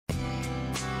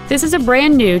This is a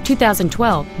brand new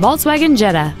 2012 Volkswagen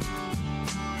Jetta.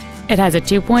 It has a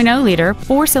 2.0-liter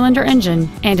four-cylinder engine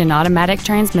and an automatic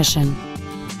transmission.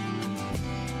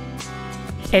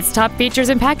 Its top features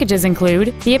and packages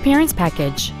include the appearance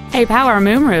package, a power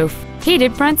moonroof,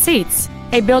 heated front seats,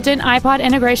 a built-in iPod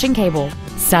integration cable,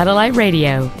 satellite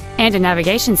radio, and a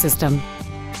navigation system.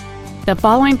 The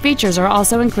following features are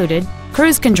also included: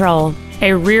 cruise control,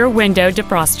 a rear window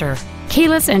defroster,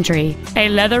 keyless entry, a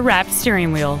leather-wrapped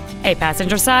steering wheel, a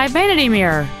passenger side vanity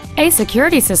mirror, a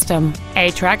security system, a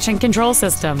traction control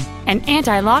system, an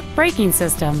anti-lock braking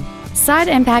system, side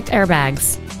impact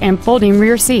airbags, and folding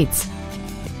rear seats.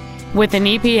 With an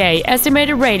EPA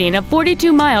estimated rating of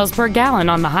 42 miles per gallon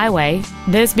on the highway,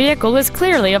 this vehicle is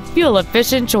clearly a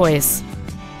fuel-efficient choice.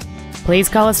 Please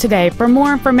call us today for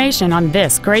more information on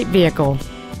this great vehicle.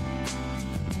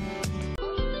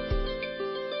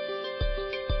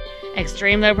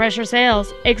 Extreme low pressure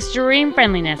sales, extreme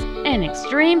friendliness, and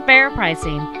extreme fair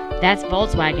pricing. That's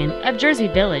Volkswagen of Jersey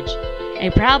Village, a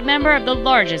proud member of the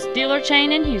largest dealer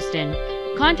chain in Houston.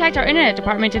 Contact our internet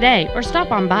department today or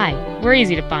stop on by. We're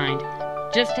easy to find.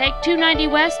 Just take 290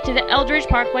 West to the Eldridge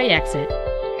Parkway exit.